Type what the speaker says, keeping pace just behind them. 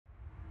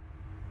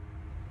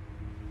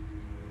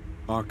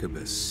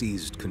Arquebus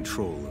seized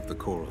control of the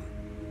coral,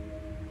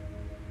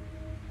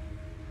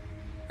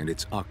 and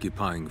its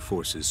occupying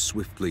forces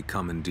swiftly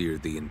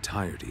commandeered the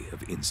entirety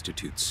of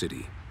Institute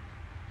City.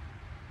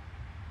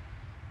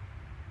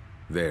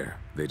 There,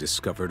 they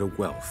discovered a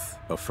wealth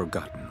of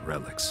forgotten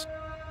relics.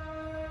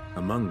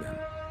 Among them,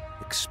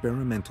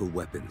 experimental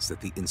weapons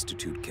that the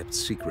Institute kept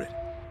secret,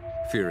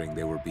 fearing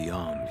they were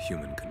beyond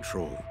human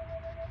control.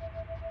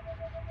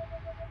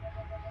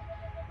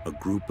 A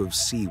group of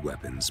sea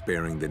weapons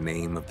bearing the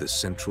name of the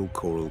Central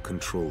Coral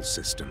Control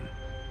System,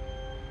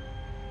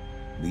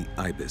 the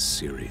Ibis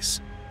series.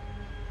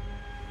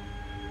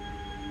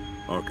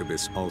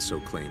 Arquebus also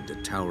claimed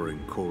a towering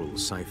coral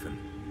siphon,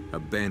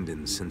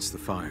 abandoned since the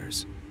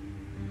fires,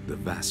 the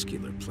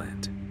vascular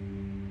plant.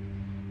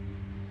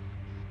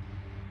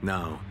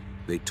 Now,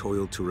 they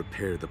toiled to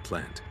repair the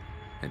plant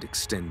and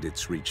extend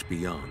its reach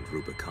beyond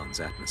Rubicon's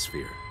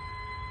atmosphere.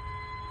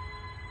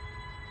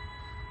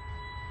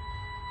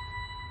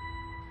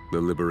 The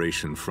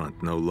Liberation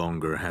Front no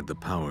longer had the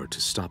power to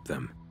stop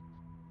them,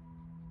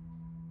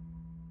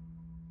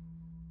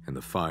 and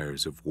the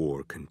fires of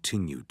war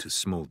continued to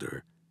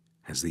smolder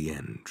as the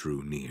end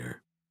drew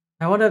near.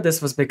 I wonder if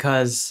this was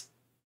because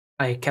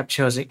I kept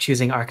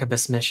choosing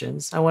Arquebus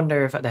missions. I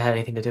wonder if that had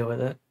anything to do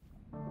with it.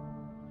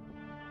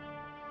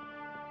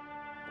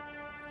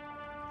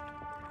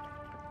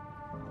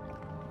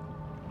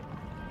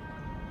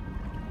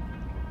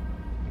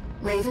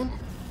 Raven?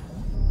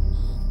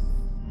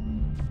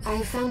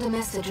 I found a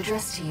message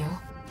addressed to you.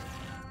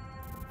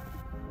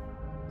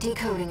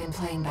 Decoding and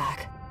playing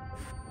back.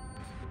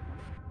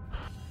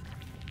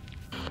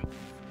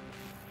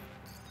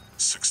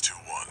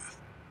 Ch5M1.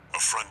 A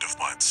friend of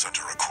mine sent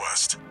a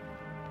request.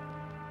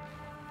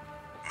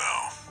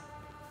 Now,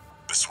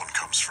 this one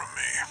comes from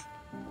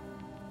me.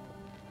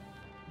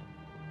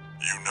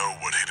 You know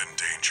what hidden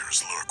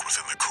dangers lurk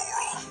within the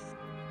coral.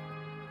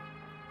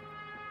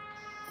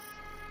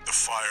 The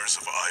fires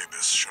of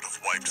Ibis should have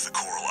wiped the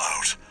coral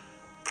out,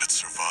 but it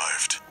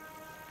survived,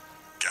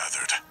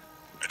 gathered,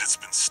 and it's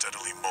been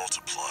steadily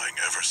multiplying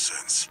ever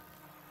since.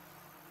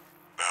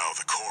 Now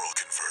the coral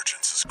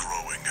convergence is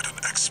growing at an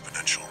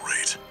exponential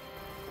rate.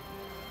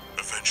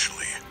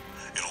 Eventually,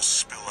 it'll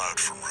spill out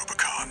from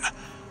Rubicon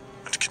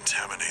and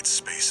contaminate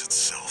space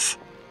itself.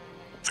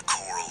 The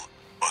coral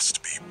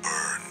must be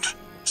burned,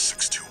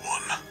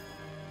 Ch5M1.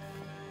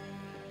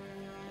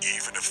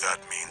 Even if that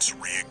means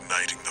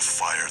reigniting the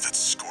fire that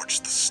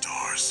scorched the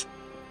stars.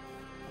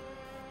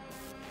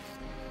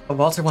 But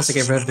Walter wants to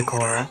get rid of the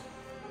coral.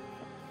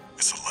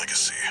 It's a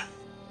legacy.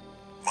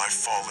 My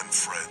fallen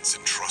friends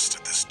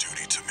entrusted this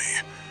duty to me,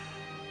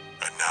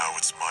 and now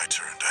it's my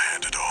turn to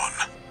hand it on.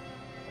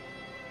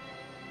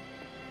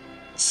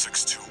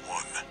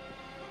 Ch5M1,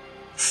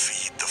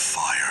 feed the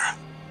fire.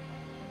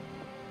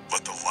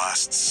 Let the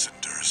last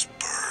cinders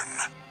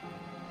burn.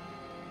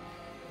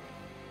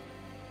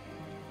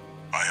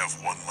 I have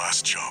one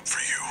last job for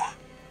you.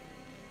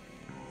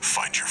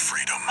 Find your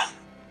freedom.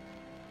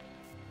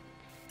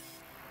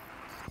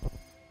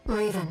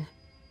 Raven.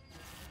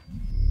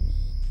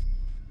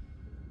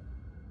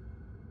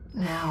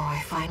 Now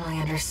I finally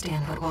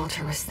understand what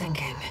Walter was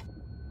thinking.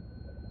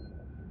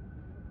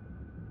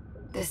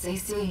 This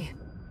AC.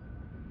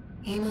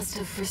 He must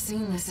have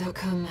foreseen this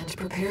outcome and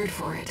prepared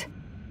for it.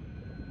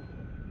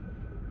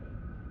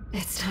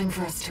 It's time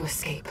for us to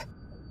escape.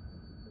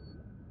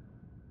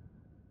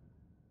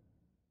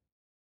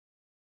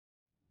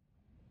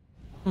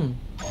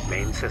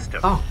 Main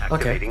system Okay.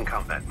 activating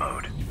combat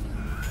mode.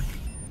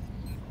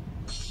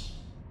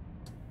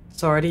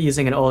 So already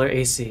using an older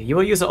AC. You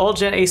will use an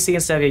old-gen AC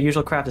instead of your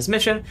usual craft this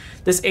mission.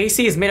 This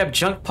AC is made of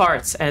junk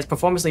parts and its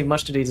performance leaves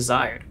much to be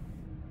desired.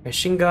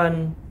 Machine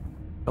gun,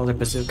 older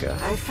bazooka.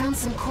 I found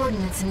some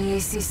coordinates in the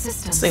AC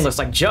system. This thing looks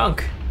like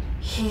junk.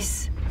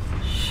 He's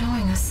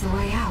showing us the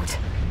way out.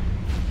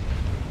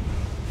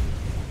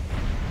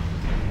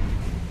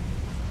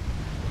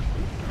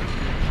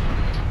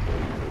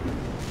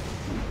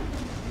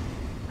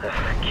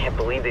 Can't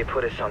believe they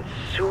put us on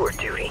sewer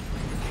duty.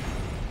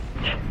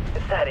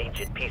 It's that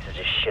aged pieces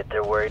of shit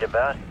they're worried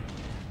about.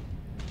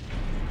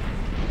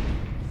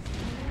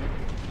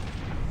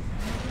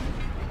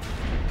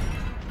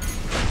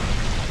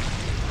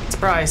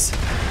 Surprise.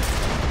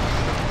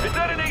 Is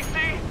that an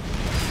AC?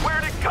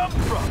 Where'd it come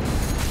from?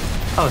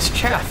 Oh, it's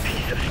chaff.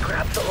 Piece of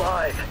scrap's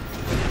alive.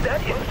 Is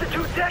that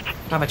Institute tech?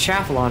 I have a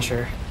chaff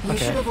launcher. You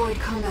should Okay. avoid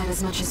combat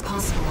as much as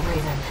possible,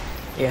 Raven.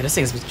 Yeah, this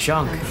thing's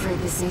junk. I'm afraid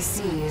this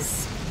AC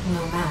is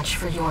no match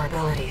for your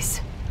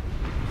abilities.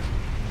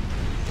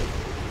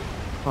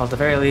 Well, at the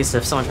very least,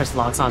 if someone tries to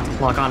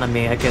lock on to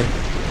me, I could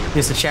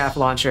use the chaff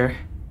launcher.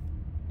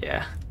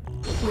 Yeah.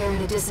 We're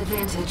at a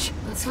disadvantage.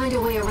 Let's find a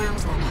way around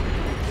them.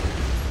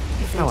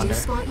 If they I do wonder.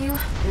 spot you,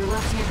 your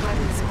left-hand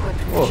weapon is equipped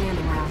Whoa. with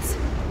jamming rounds.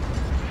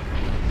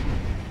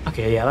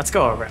 Okay, yeah, let's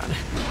go around.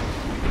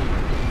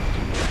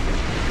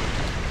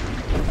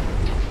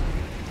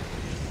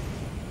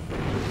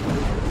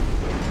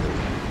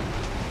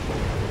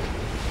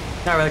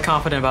 Not really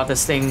confident about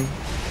this thing in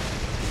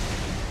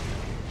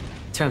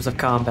terms of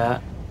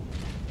combat.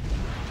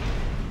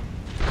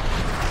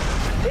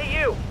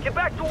 Hey you, get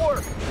back to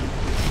work!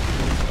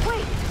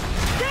 Wait!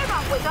 They're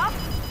not with us!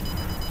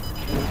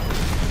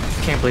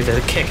 Can't believe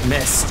that the kick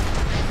missed.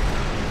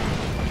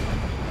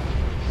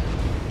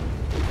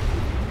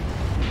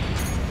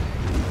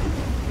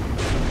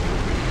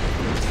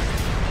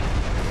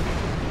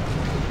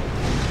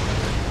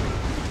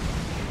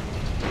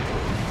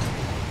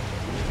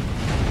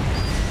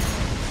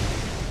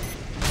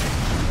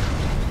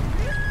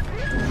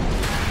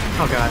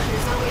 Oh god.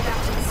 There's no way back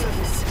to the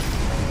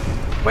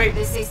surface. Wait,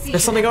 This AC there's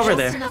should something have over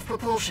just there. enough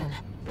propulsion.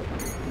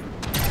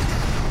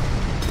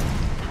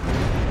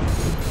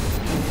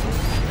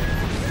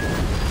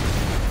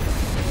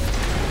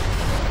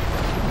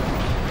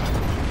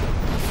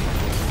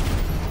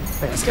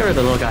 Wait, let's get rid of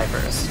the little guy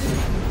first.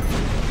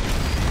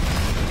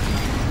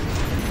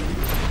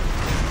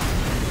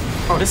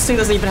 Oh, this thing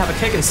doesn't even have a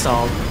kick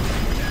installed.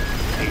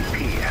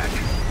 AP at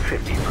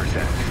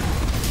 50%.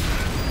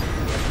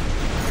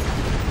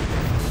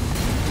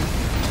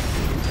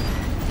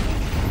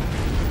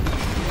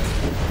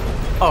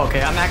 Oh,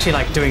 okay, I'm actually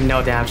like doing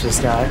no damage to this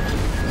guy.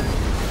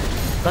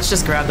 Let's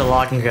just grab the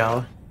log and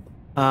go.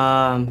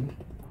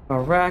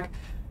 Rack.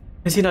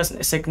 You see no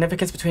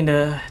significance between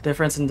the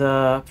difference in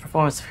the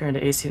performance here in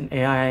the AC and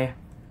AI.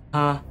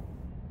 The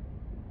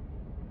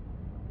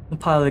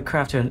pilot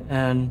craft to an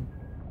end.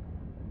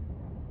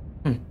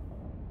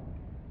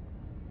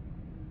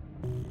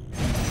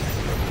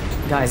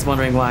 Guys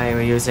wondering why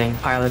we're using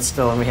pilot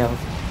still when we have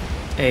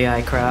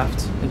AI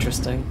craft.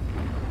 Interesting.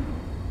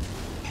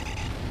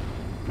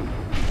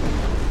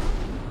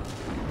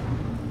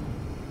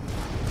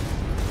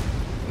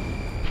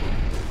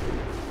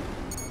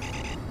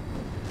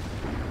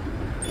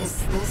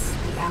 Is this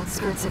the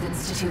outskirts of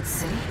Institute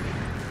City?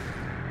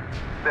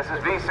 This is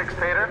V6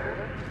 Pater,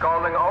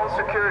 calling all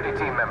security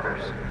team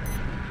members.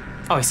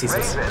 Oh, he sees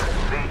us. Raven,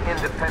 the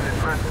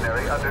independent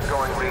mercenary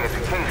undergoing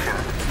re-education,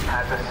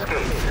 has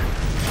escaped.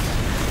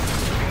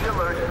 Be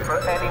alert for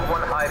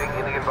anyone hiding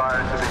in the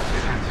environs of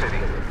Institute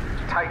City.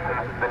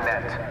 Tighten the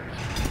net.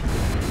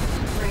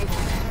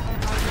 Raven,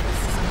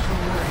 this is on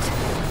alert.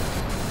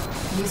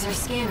 Use your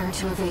scanner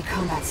to evade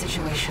combat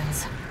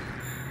situations.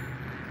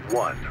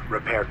 1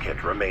 repair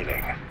kit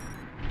remaining.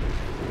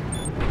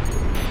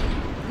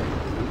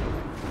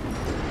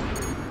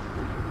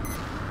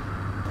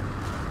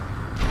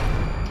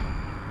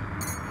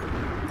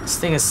 This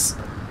thing is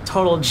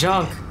total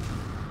junk.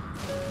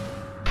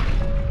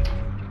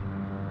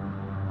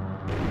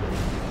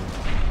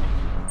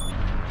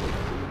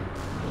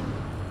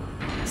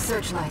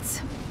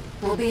 Searchlights.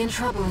 We'll be in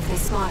trouble if they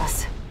spot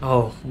us.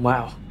 Oh,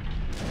 wow.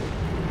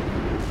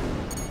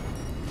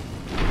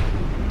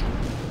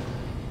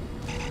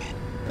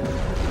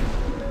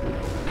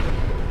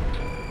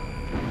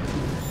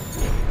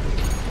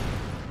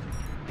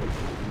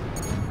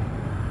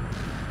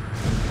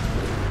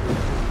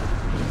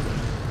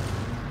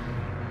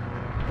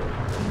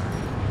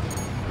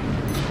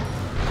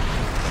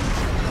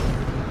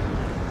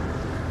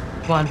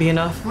 Come on, be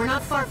enough. We're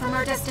not far from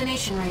our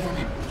destination,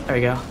 Raven. There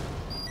we go.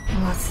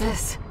 What's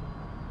this?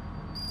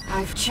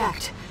 I've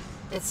checked.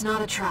 It's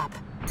not a trap.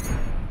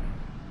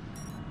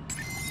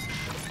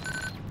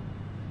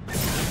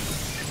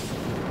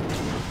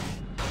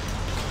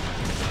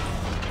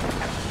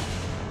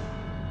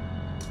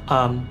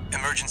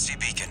 Emergency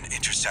beacon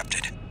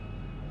intercepted.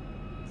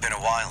 Been a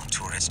while,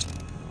 tourist.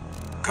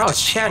 Oh,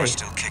 it's Chatty. You're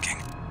still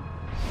kicking.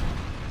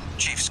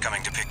 Chief's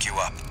coming to pick you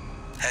up.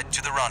 Head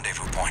to the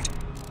rendezvous point.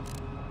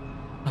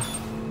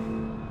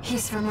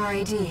 He's from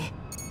RAD.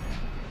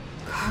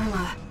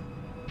 Carla.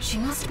 She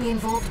must be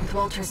involved with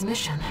Walter's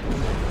mission.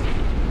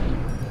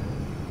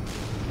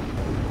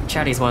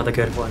 Chatty's one of the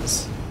good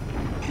ones.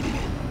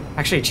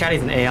 Actually,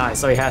 Chatty's an AI,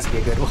 so he has to be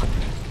a good one.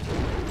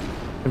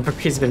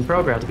 He's been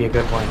programmed to be a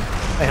good one,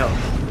 I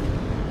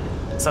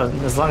hope. So,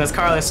 as long as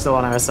Carla's still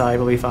on our side,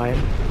 we'll be fine.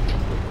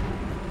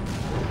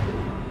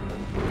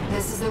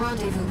 This is the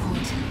rendezvous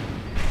point.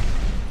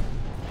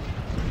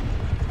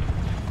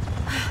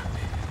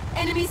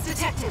 Enemies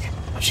detected.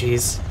 Oh,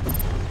 jeez.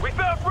 We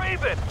found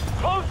Raven!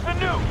 Close the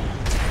nuke!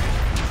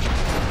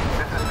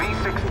 This is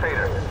V6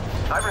 Pater.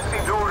 I've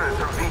received orders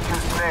from V2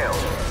 Snail.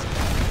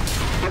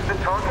 If the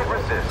target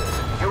resists,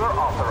 you are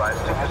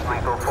authorized to use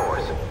lethal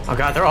force. Oh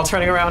god, they're all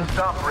turning around.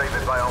 Stop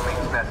Raven by all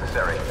means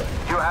necessary.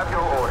 You have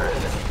your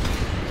orders.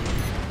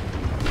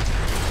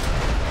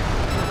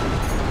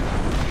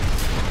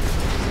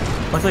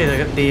 Luckily,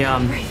 the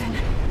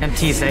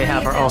MTs they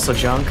have are also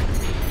junk. Wait.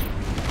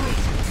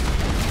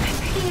 I'm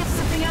picking up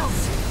something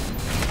else.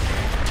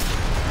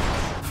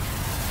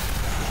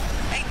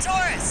 Hey,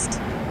 tourist!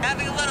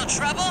 Having a little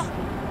trouble?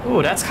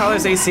 Ooh, that's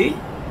Carla's AC?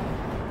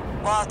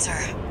 Walter.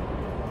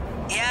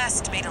 He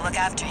asked me to look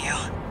after you.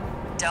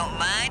 Don't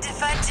mind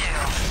if I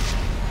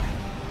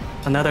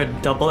do. Another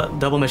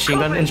double machine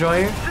gun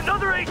enjoyer? It's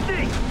another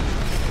AC!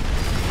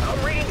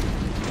 Irene,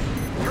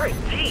 you're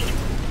 18.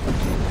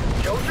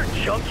 Joe's your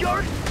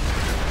junkyard?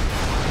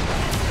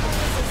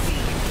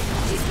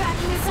 She's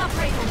backing us up,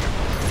 Raven.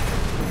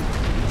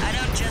 I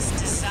don't just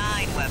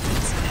design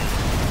weapons now.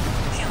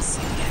 You'll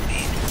see what I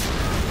mean.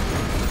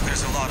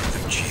 There's a lot of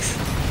them,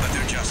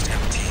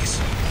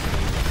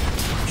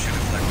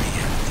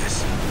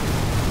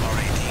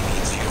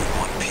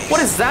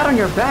 that on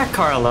your back,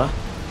 Carla?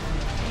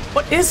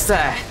 What is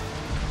that?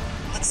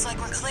 Looks like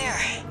we're clear.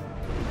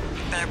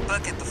 Better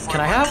book it before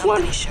Can I more have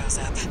company one? shows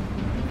up.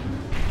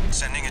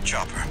 Sending a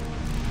chopper.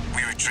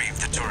 We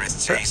retrieved the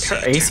tourist's Her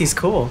AC. AC's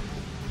cool.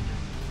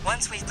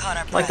 Once we've caught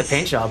our I like the breath,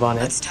 paint job on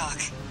it. let's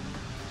talk.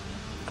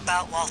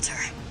 About Walter.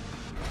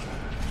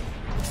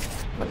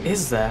 What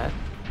is that?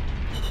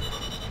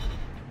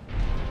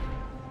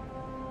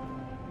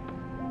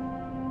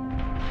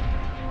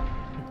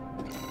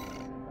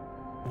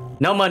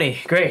 No money.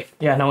 Great.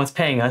 Yeah, no one's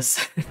paying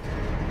us.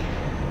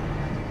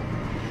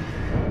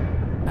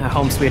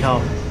 Home sweet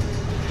home.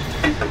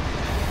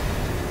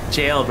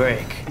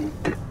 Jailbreak.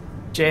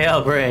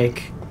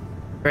 Jailbreak.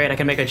 Great, I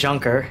can make a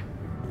junker.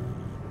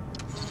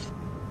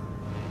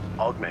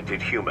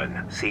 Augmented human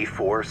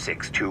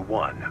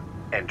C4621.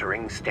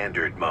 Entering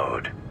standard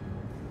mode.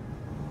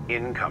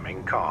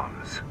 Incoming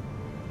comms.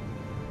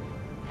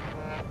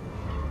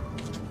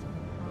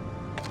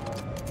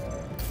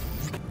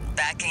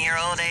 Back in your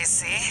old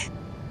AC?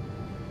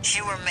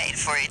 You were made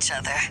for each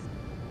other.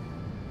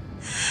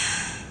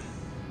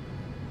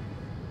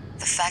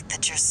 The fact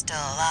that you're still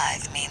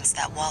alive means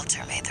that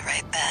Walter made the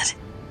right bet.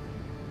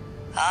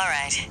 All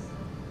right.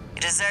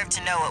 You deserve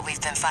to know what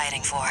we've been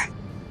fighting for.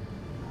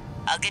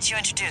 I'll get you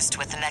introduced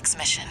with the next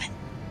mission.